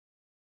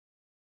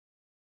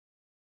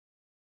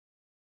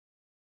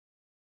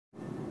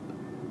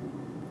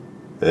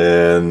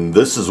And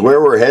this is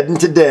where we're heading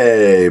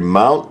today,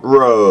 Mount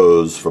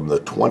Rose, from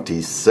the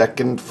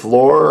 22nd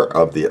floor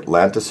of the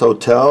Atlantis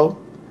Hotel,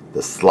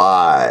 the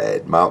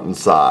slide,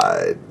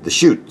 mountainside, the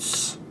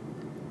Chutes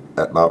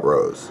at Mount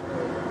Rose.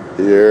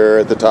 Here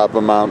at the top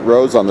of Mount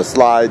Rose on the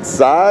slide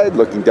side,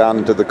 looking down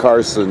into the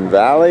Carson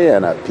Valley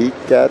and a peek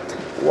at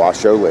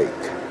Washoe Lake.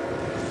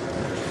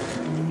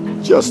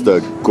 Just a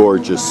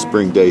gorgeous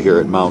spring day here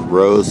at Mount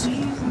Rose,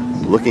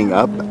 looking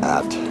up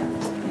at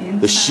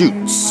the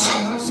Chutes.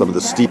 Some of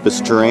the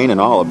steepest terrain in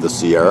all of the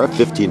Sierra,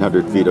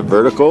 1,500 feet of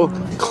vertical.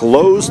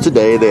 Closed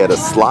today. They had a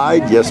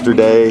slide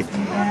yesterday,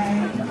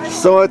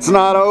 so it's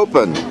not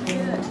open.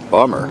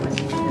 Bummer.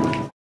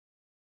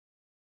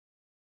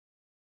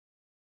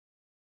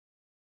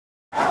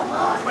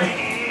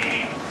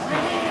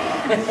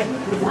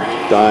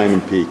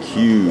 Diamond Peak,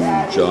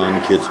 huge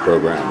on kids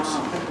programs.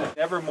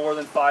 Never more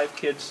than 5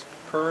 kids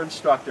per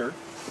instructor.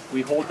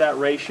 We hold that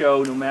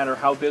ratio no matter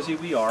how busy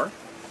we are.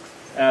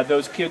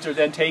 Those kids are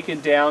then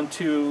taken down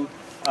to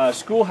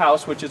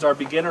Schoolhouse, which is our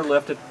beginner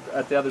lift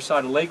at the other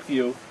side of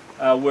Lakeview,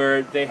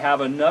 where they have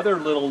another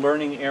little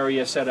learning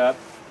area set up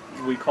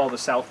we call the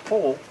South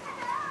Pole.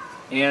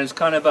 And it's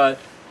kind of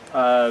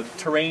a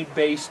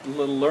terrain-based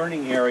little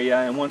learning area,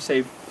 and once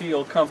they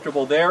feel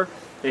comfortable there,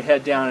 they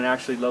head down and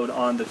actually load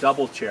on the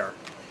double chair.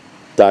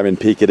 Diamond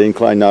Peak at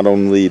Incline, not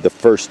only the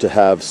first to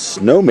have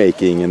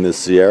snowmaking in the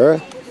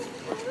Sierra,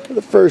 but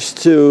the first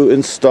to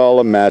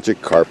install a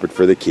magic carpet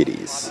for the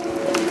kiddies.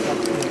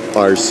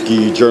 Our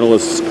ski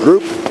journalists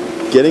group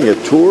getting a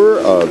tour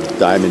of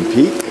Diamond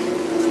Peak,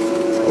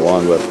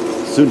 along with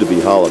soon-to-be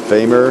Hall of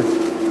Famer,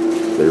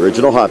 the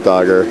original hot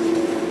dogger,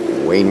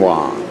 Wayne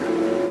Wong.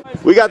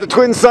 We got the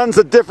twin sons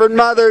of different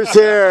mothers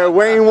here.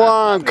 Wayne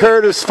Wong,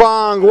 Curtis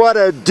Fong, what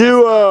a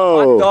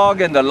duo! Hot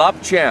dog and the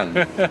lapchang.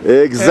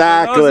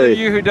 Exactly. For those of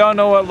you who don't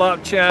know what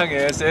lapchang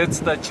is, it's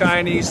the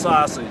Chinese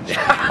sausage.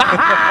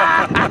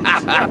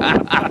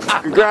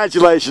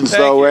 Congratulations,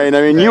 though, Wayne.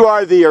 I mean, you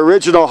are the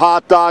original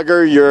hot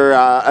dogger. You're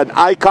an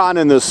icon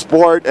in the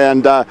sport,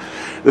 and the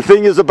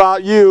thing is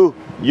about you,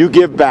 you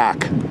give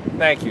back.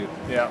 Thank you.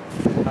 Yeah,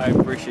 I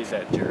appreciate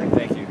that, Jerry.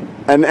 Thank you.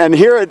 And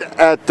here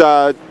at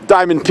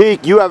Diamond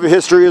Peak, you have a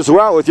history as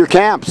well with your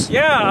camps.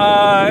 Yeah,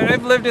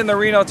 I've lived in the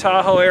Reno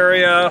Tahoe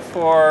area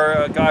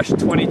for, gosh,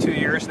 22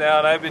 years now,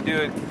 and I've been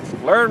doing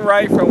learn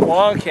right from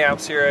Wong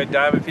camps here at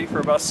Diamond Peak for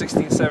about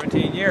 16,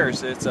 17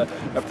 years. It's a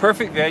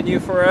perfect venue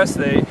for us.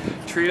 They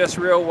treat us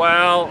real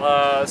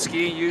well.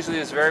 Skiing usually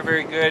is very,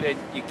 very good, and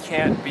you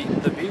can't beat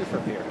the view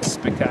from here. It's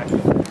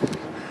spectacular.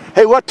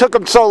 Hey, what took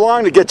them so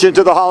long to get you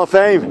into the Hall of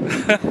Fame?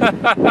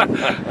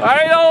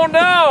 I don't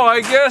know.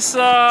 I guess,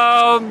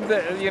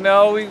 you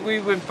know,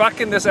 we've been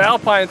bucking this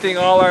Alpine thing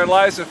all our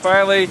lives, and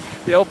finally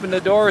they opened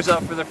the doors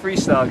up for the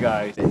freestyle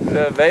guys.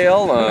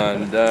 Vail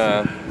on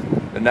the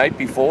night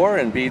before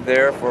and be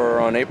there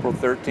for on April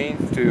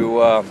 13th to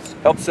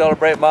help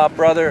celebrate my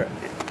brother,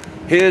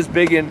 his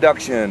big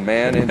induction,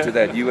 man, into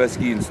that U.S.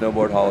 Ski and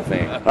Snowboard Hall of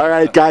Fame. All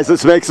right, guys,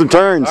 let's make some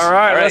turns. All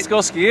right, let's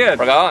go skiing.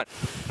 We're gone.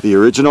 The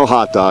original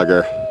hot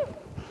dogger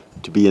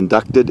to be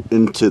inducted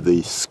into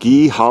the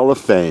Ski Hall of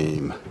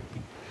Fame.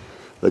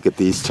 Look at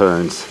these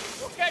turns.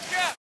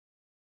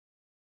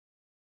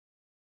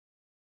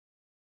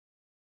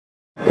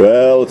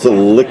 Well, it's a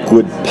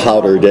liquid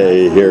powder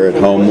day here at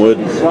Homewood.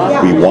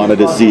 We wanted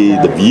to see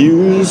the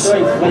views.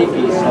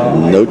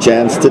 No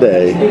chance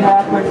today,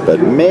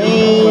 but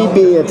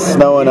maybe it's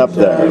snowing up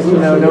there.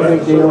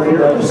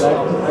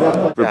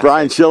 For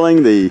Brian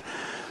Schilling, the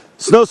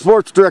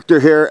Snowsports director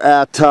here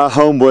at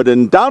Homewood,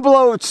 and down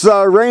below it's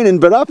raining,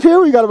 but up here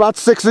we got about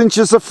 6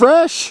 inches of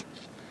fresh.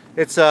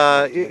 It's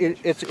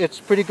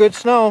pretty good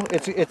snow.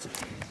 It's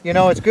you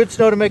know, it's good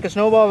snow to make a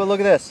snowball, but look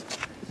at this.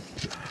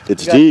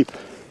 It's deep.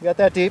 You got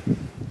that deep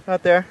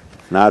out there.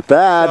 Not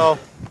bad. So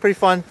pretty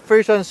fun.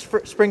 Pretty fun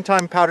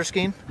springtime powder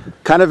skiing.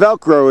 Kind of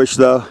Velcro-ish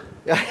though.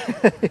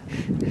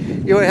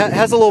 You know, it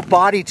has a little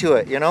body to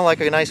it, you know,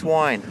 like a nice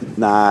wine.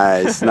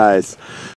 Nice, nice.